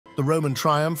The Roman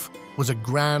triumph was a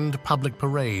grand public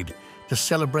parade to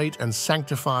celebrate and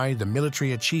sanctify the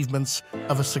military achievements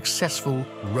of a successful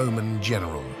Roman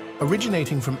general.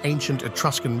 Originating from ancient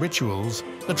Etruscan rituals,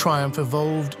 the triumph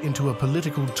evolved into a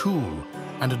political tool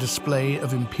and a display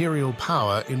of imperial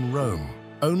power in Rome.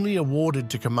 Only awarded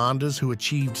to commanders who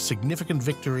achieved significant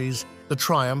victories, the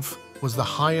triumph was the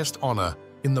highest honor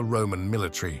in the Roman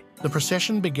military. The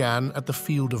procession began at the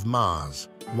Field of Mars,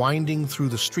 winding through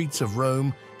the streets of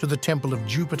Rome to the Temple of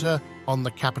Jupiter on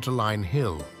the Capitoline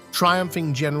Hill.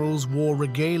 Triumphing generals wore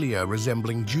regalia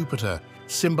resembling Jupiter,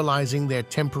 symbolizing their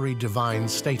temporary divine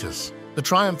status. The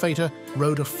triumphator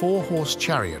rode a 4-horse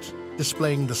chariot,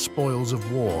 displaying the spoils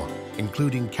of war,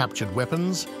 including captured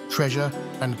weapons, treasure,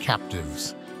 and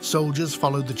captives. Soldiers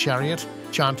followed the chariot,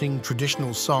 chanting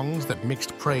traditional songs that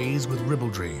mixed praise with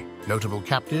ribaldry. Notable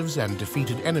captives and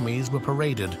defeated enemies were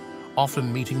paraded,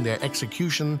 often meeting their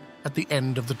execution at the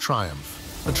end of the triumph.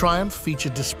 The triumph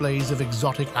featured displays of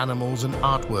exotic animals and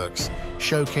artworks,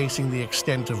 showcasing the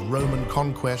extent of Roman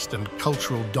conquest and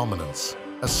cultural dominance.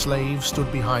 A slave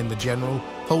stood behind the general,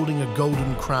 holding a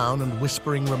golden crown and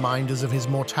whispering reminders of his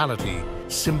mortality,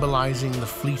 symbolizing the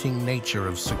fleeting nature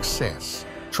of success.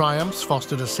 Triumphs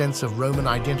fostered a sense of Roman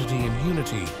identity and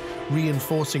unity,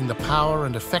 reinforcing the power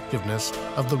and effectiveness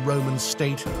of the Roman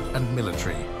state and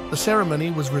military. The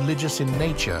ceremony was religious in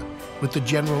nature, with the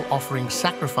general offering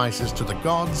sacrifices to the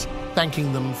gods,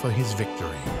 thanking them for his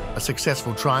victory. A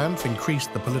successful triumph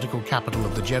increased the political capital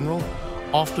of the general,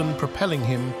 often propelling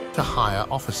him to higher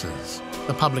offices.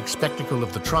 The public spectacle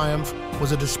of the triumph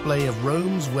was a display of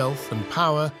Rome's wealth and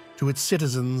power to its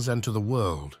citizens and to the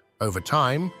world. Over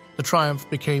time, the triumph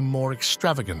became more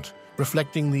extravagant,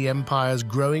 reflecting the empire's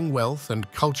growing wealth and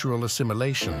cultural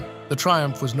assimilation. The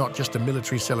triumph was not just a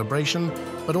military celebration,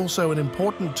 but also an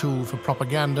important tool for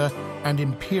propaganda and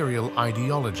imperial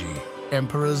ideology.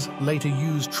 Emperors later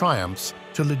used triumphs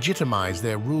to legitimize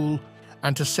their rule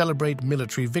and to celebrate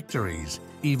military victories,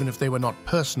 even if they were not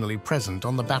personally present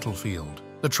on the battlefield.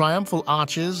 The triumphal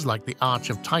arches, like the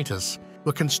Arch of Titus,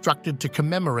 were constructed to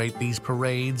commemorate these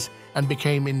parades and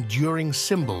became enduring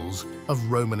symbols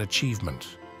of Roman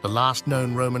achievement. The last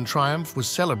known Roman triumph was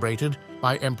celebrated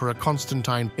by Emperor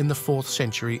Constantine in the 4th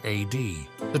century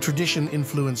AD. The tradition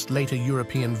influenced later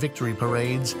European victory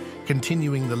parades,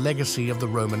 continuing the legacy of the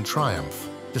Roman triumph.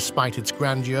 Despite its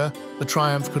grandeur, the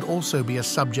triumph could also be a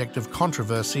subject of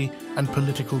controversy and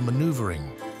political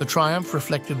maneuvering. The triumph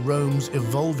reflected Rome's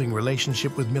evolving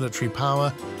relationship with military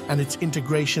power and its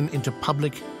integration into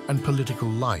public and political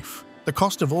life. The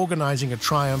cost of organizing a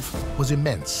triumph was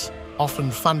immense,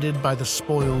 often funded by the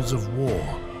spoils of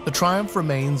war. The triumph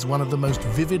remains one of the most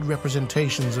vivid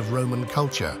representations of Roman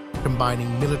culture,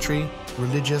 combining military,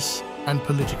 religious, and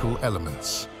political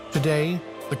elements. Today,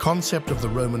 the concept of the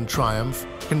Roman triumph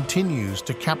continues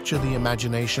to capture the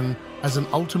imagination as an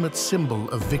ultimate symbol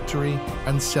of victory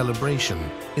and celebration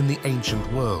in the ancient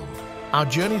world. Our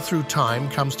journey through time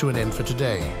comes to an end for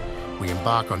today. We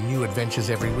embark on new adventures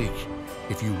every week.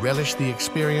 If you relish the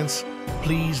experience,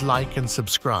 please like and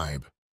subscribe.